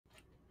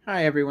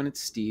Hi everyone,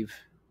 it's Steve.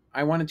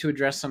 I wanted to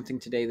address something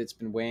today that's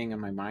been weighing on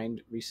my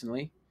mind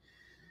recently,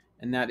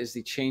 and that is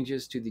the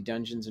changes to the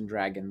Dungeons and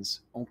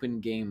Dragons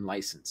Open Game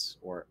License,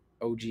 or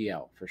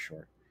OGL for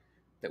short,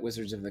 that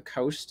Wizards of the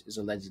Coast is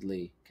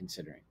allegedly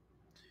considering.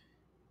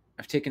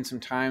 I've taken some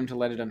time to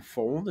let it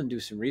unfold and do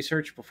some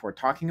research before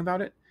talking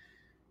about it,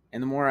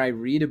 and the more I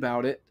read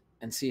about it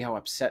and see how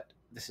upset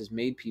this has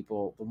made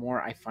people, the more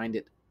I find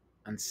it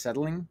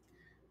unsettling,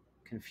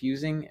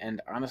 confusing,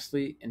 and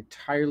honestly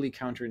entirely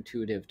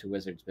counterintuitive to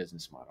Wizards'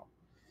 business model.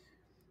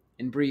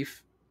 In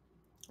brief,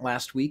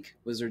 last week,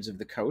 Wizards of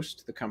the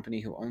Coast, the company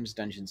who owns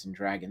Dungeons and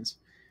Dragons,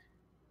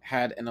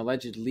 had an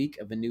alleged leak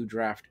of a new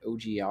draft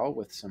OGL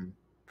with some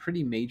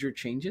pretty major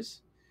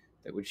changes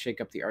that would shake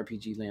up the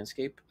RPG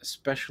landscape,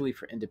 especially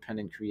for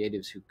independent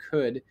creatives who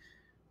could,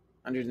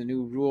 under the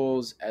new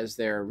rules as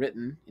they're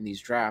written in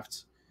these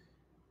drafts,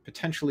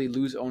 potentially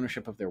lose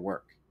ownership of their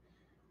work.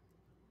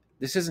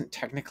 This isn't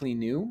technically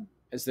new,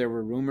 as there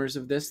were rumors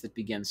of this that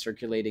began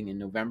circulating in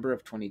November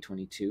of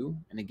 2022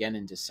 and again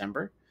in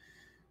December,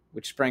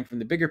 which sprang from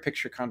the bigger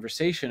picture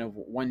conversation of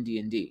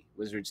 1D&D,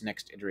 Wizards'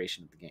 next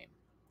iteration of the game.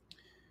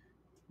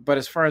 But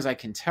as far as I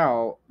can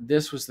tell,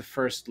 this was the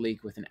first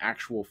leak with an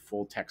actual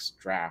full-text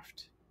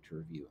draft to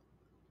review.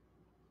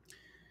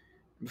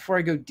 Before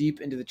I go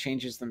deep into the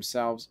changes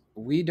themselves,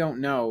 we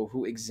don't know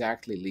who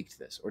exactly leaked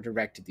this or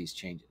directed these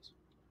changes.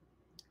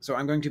 So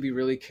I'm going to be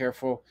really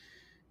careful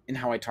in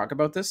how I talk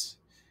about this,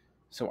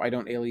 so I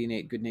don't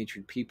alienate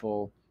good-natured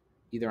people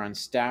either on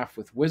staff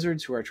with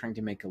Wizards who are trying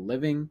to make a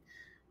living,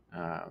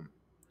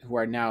 who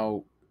are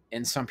now,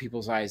 in some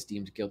people's eyes,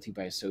 deemed guilty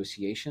by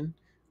association,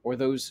 or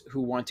those who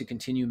want to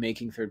continue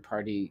making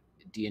third-party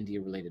D&D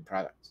related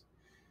products.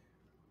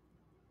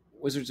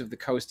 Wizards of the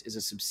Coast is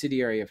a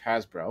subsidiary of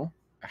Hasbro,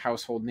 a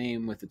household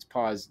name with its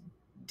paws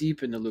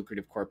deep in the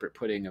lucrative corporate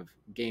pudding of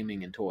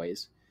gaming and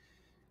toys.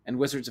 And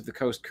Wizards of the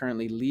Coast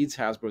currently leads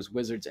Hasbro's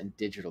Wizards and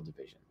Digital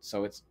division,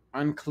 so it's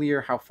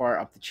unclear how far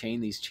up the chain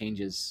these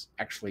changes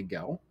actually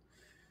go.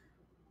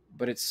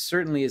 But it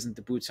certainly isn't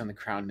the boots on the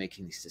ground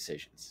making these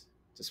decisions,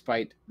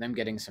 despite them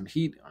getting some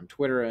heat on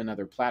Twitter and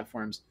other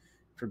platforms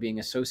for being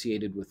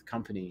associated with the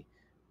company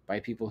by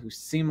people who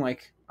seem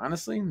like,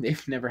 honestly,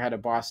 they've never had a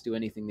boss do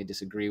anything they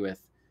disagree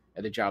with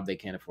at a job they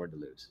can't afford to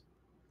lose.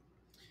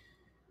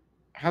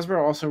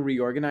 Hasbro also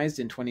reorganized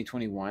in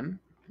 2021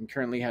 and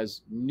currently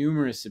has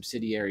numerous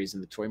subsidiaries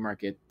in the toy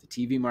market, the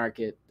TV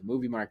market, the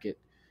movie market.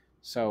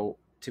 So,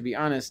 to be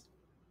honest,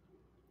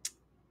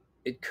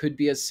 it could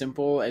be as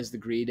simple as the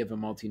greed of a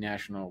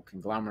multinational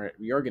conglomerate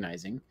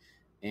reorganizing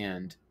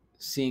and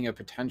seeing a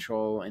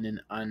potential in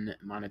an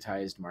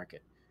unmonetized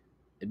market.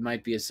 It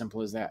might be as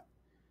simple as that.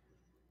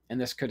 And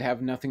this could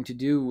have nothing to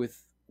do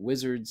with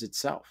Wizards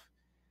itself.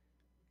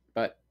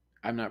 But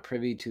I'm not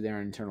privy to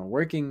their internal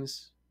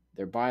workings,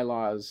 their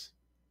bylaws,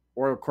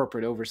 or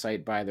corporate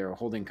oversight by their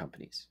holding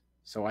companies.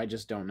 So I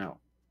just don't know.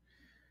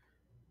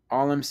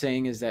 All I'm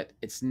saying is that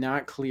it's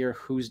not clear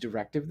whose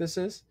directive this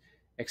is,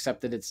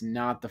 except that it's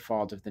not the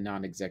fault of the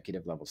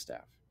non-executive level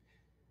staff.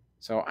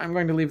 So I'm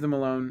going to leave them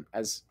alone,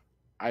 as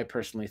I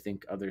personally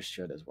think others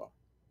should as well.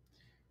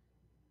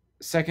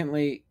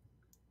 Secondly,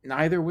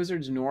 neither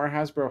Wizards nor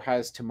Hasbro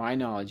has, to my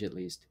knowledge at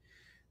least,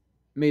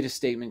 made a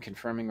statement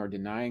confirming or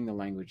denying the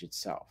language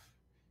itself,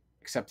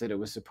 except that it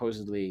was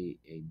supposedly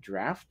a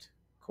draft,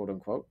 quote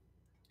unquote.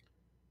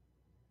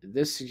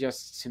 This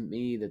suggests to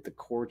me that the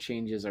core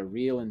changes are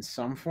real in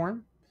some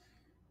form,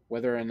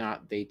 whether or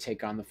not they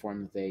take on the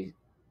form that they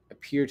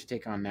appear to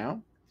take on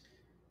now.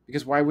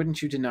 Because why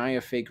wouldn't you deny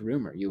a fake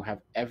rumor? You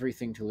have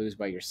everything to lose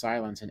by your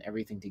silence and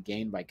everything to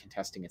gain by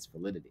contesting its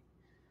validity.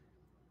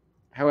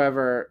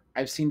 However,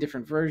 I've seen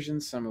different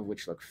versions, some of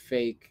which look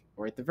fake,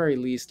 or at the very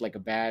least like a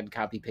bad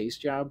copy-paste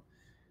job.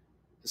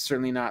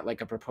 Certainly not like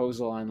a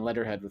proposal on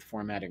letterhead with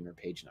formatting or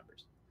page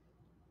numbers.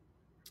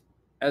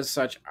 As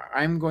such,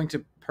 I'm going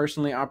to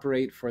personally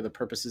operate for the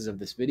purposes of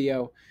this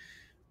video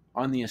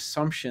on the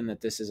assumption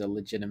that this is a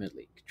legitimate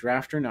leak,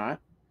 draft or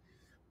not,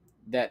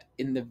 that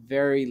in the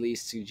very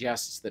least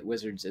suggests that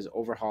Wizards is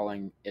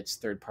overhauling its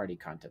third-party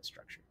content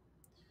structure,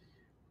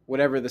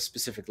 whatever the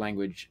specific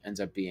language ends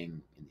up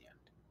being in the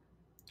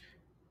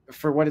end.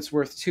 For what it's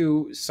worth,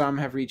 too, some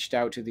have reached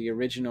out to the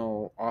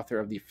original author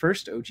of the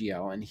first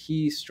OGL, and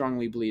he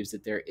strongly believes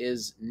that there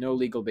is no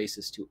legal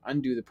basis to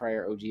undo the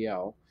prior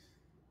OGL.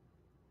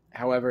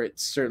 However, it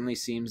certainly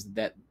seems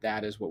that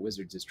that is what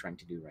Wizards is trying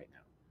to do right now.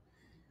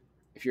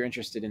 If you're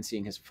interested in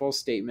seeing his full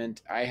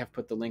statement, I have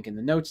put the link in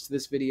the notes to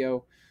this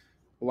video,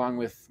 along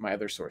with my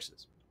other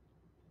sources.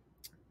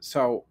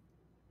 So,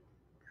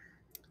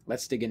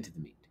 let's dig into the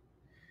meat.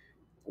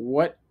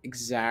 What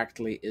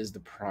exactly is the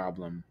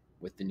problem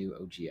with the new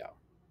OGL?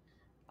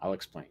 I'll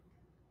explain.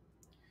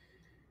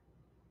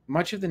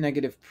 Much of the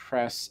negative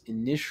press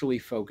initially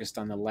focused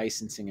on the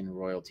licensing and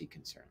royalty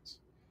concerns.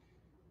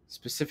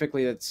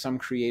 Specifically, that some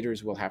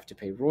creators will have to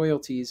pay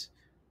royalties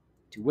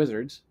to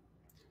Wizards,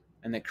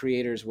 and that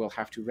creators will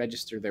have to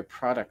register their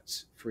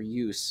products for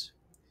use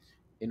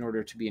in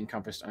order to be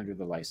encompassed under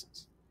the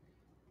license.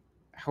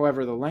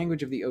 However, the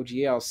language of the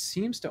OGL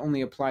seems to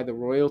only apply the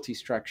royalty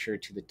structure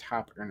to the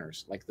top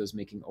earners, like those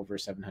making over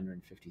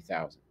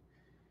 750,000.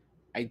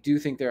 I do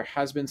think there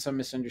has been some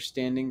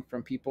misunderstanding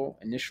from people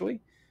initially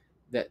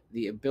that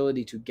the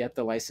ability to get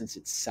the license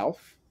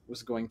itself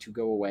was going to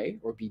go away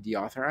or be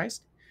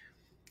deauthorized.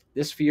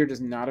 This fear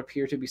does not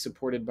appear to be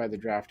supported by the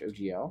draft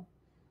OGL.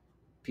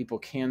 People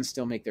can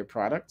still make their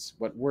products.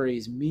 What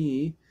worries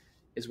me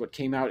is what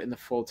came out in the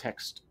full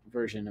text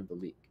version of the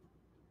leak,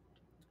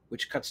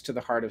 which cuts to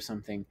the heart of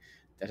something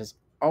that has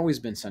always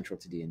been central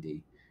to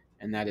D&D,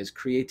 and that is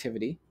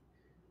creativity,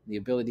 the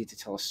ability to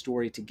tell a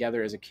story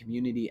together as a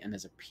community and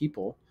as a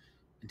people,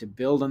 and to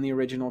build on the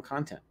original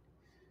content.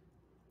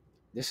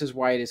 This is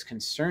why it is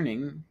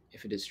concerning,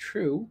 if it is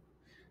true,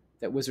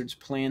 that Wizards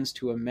plans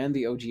to amend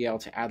the OGL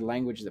to add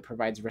language that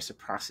provides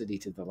reciprocity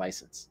to the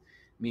license,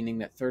 meaning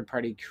that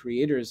third-party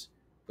creators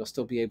will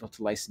still be able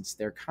to license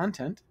their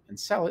content and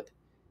sell it,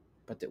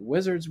 but that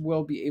Wizards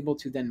will be able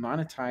to then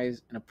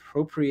monetize and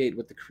appropriate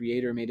what the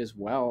creator made as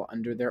well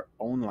under their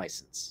own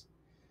license,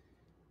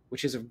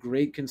 which is of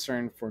great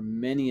concern for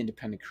many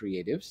independent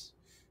creatives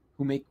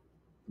who make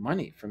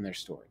money from their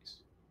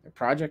stories, their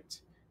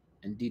projects,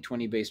 and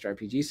D20-based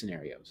RPG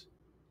scenarios.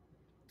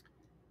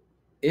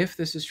 If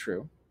this is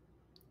true,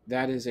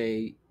 that is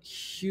a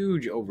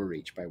huge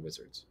overreach by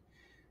Wizards,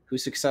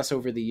 whose success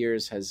over the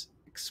years has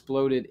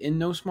exploded in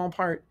no small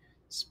part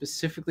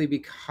specifically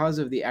because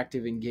of the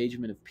active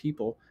engagement of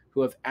people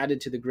who have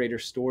added to the greater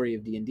story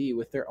of D&D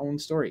with their own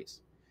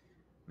stories,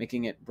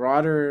 making it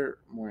broader,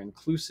 more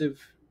inclusive,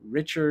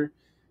 richer,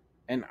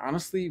 and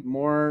honestly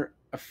more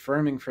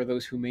affirming for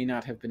those who may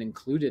not have been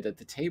included at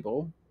the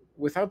table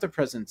without the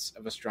presence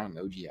of a strong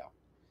OGL.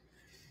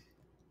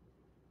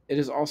 It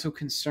is also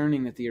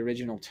concerning that the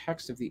original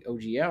text of the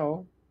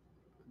OGL,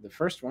 the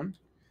first one,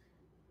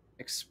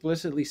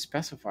 explicitly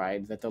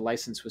specified that the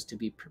license was to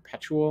be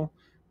perpetual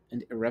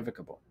and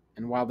irrevocable.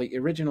 And while the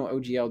original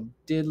OGL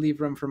did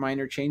leave room for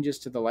minor changes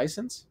to the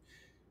license,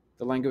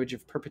 the language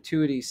of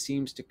perpetuity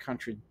seems to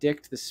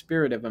contradict the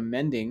spirit of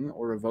amending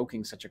or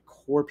revoking such a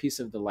core piece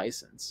of the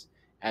license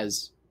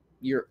as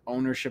your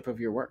ownership of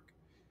your work.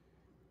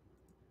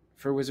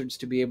 For Wizards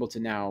to be able to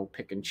now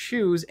pick and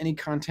choose any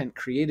content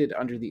created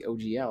under the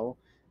OGL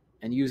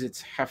and use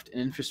its heft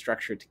and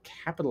infrastructure to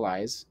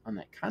capitalize on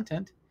that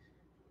content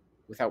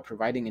without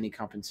providing any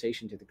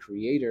compensation to the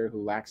creator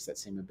who lacks that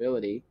same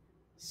ability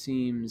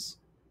seems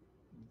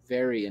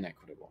very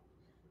inequitable,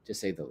 to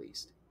say the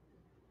least.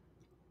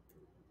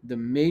 The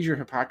major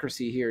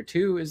hypocrisy here,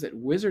 too, is that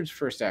Wizards'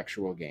 first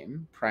actual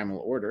game, Primal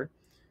Order,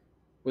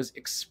 was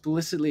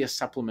explicitly a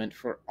supplement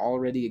for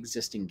already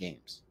existing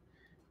games.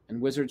 And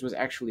Wizards was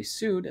actually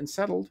sued and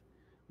settled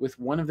with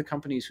one of the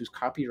companies whose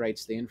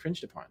copyrights they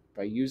infringed upon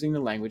by using the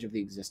language of the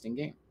existing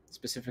game,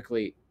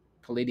 specifically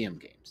Palladium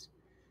Games.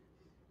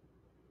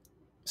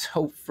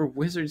 So for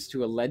Wizards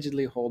to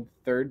allegedly hold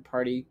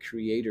third-party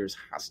creators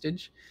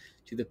hostage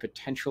to the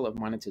potential of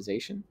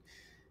monetization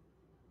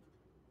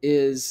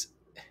is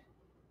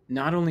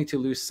not only to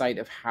lose sight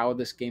of how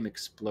this game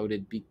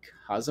exploded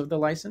because of the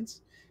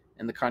license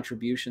and the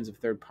contributions of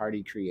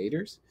third-party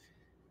creators,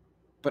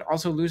 but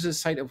also loses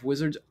sight of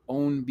Wizards'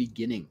 own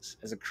beginnings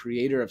as a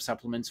creator of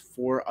supplements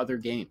for other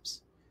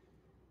games.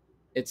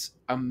 It's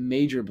a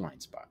major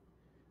blind spot.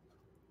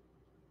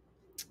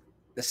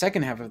 The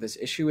second half of this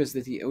issue is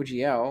that the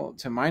OGL,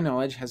 to my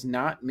knowledge, has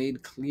not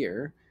made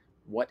clear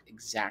what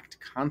exact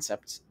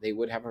concepts they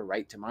would have a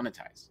right to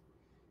monetize.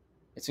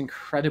 It's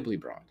incredibly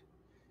broad.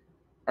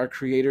 Are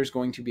creators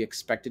going to be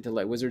expected to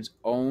let Wizards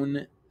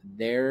own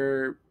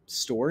their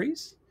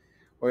stories?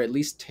 Or at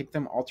least take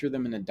them, alter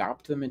them, and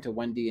adopt them into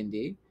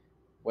 1D&D?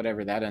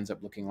 Whatever that ends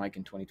up looking like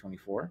in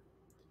 2024.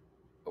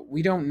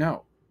 We don't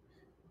know.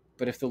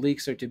 But if the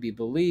leaks are to be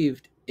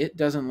believed, it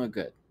doesn't look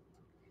good.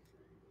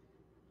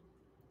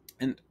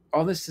 And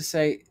all this to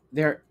say,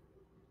 there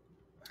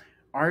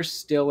are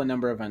still a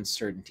number of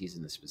uncertainties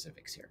in the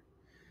specifics here.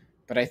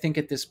 But I think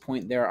at this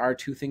point there are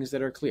two things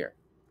that are clear.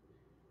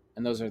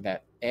 And those are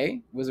that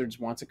A, Wizards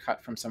wants a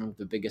cut from some of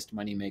the biggest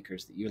money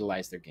makers that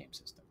utilize their game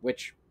system,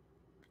 which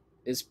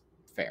is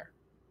fair.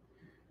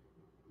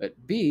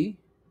 But B,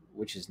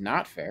 which is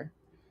not fair,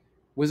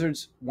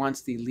 Wizards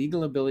wants the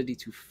legal ability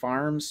to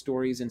farm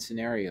stories and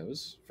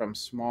scenarios from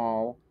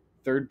small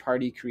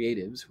third-party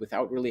creatives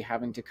without really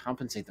having to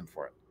compensate them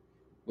for it,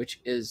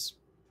 which is,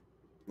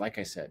 like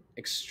I said,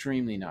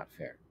 extremely not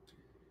fair.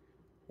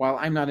 While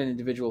I'm not an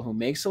individual who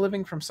makes a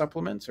living from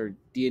supplements or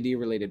D&D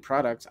related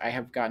products, I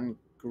have gotten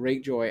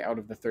great joy out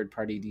of the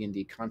third-party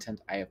D&D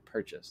content I have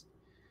purchased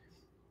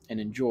and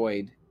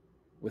enjoyed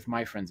with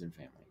my friends and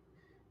family.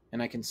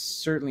 And I can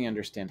certainly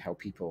understand how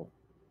people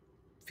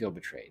feel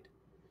betrayed.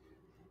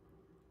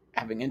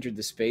 Having entered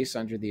the space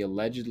under the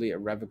allegedly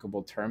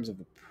irrevocable terms of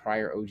the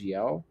prior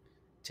OGL,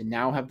 to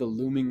now have the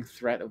looming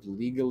threat of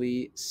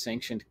legally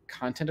sanctioned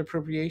content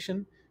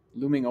appropriation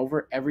looming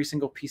over every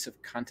single piece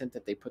of content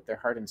that they put their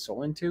heart and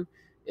soul into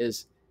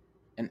is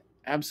an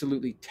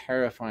absolutely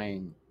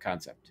terrifying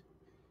concept.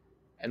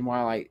 And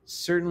while I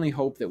certainly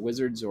hope that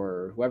Wizards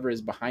or whoever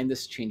is behind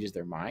this changes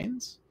their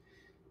minds,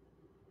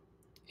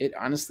 it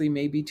honestly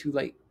may be too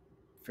late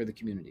for the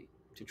community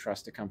to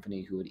trust a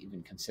company who would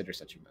even consider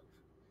such a move.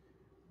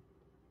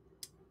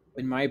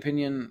 In my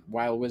opinion,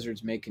 while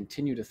Wizards may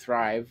continue to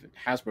thrive, and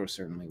Hasbro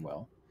certainly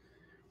will,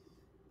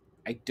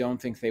 I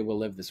don't think they will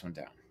live this one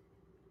down.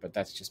 But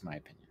that's just my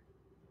opinion.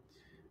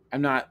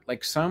 I'm not,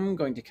 like some,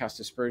 going to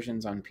cast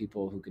aspersions on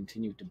people who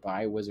continue to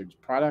buy Wizards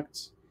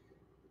products,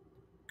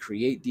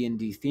 create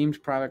D&D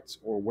themed products,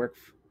 or work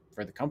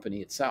for the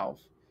company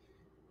itself.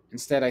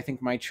 Instead, I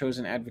think my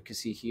chosen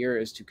advocacy here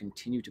is to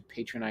continue to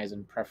patronize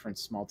and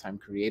preference small-time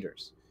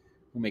creators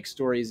who make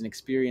stories and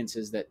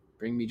experiences that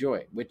bring me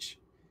joy, which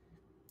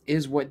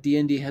is what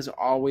D&D has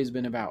always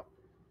been about,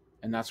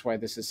 and that's why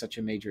this is such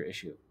a major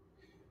issue.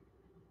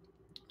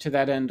 To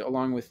that end,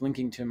 along with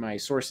linking to my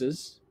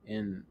sources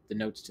in the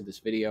notes to this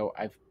video,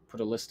 I've put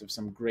a list of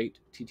some great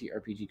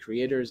TTRPG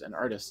creators and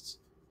artists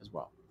as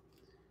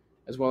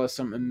well as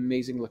some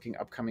amazing-looking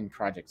upcoming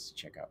projects to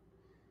check out.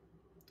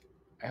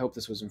 I hope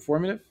this was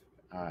informative.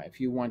 If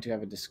you want to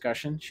have a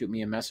discussion, shoot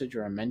me a message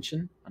or a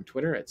mention on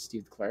Twitter at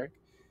Steve the Cleric.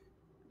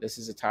 This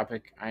is a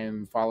topic I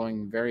am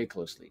following very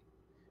closely,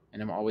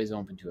 and I'm always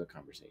open to a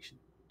conversation.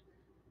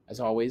 As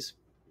always,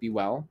 be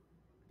well,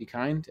 be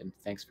kind, and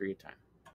thanks for your time.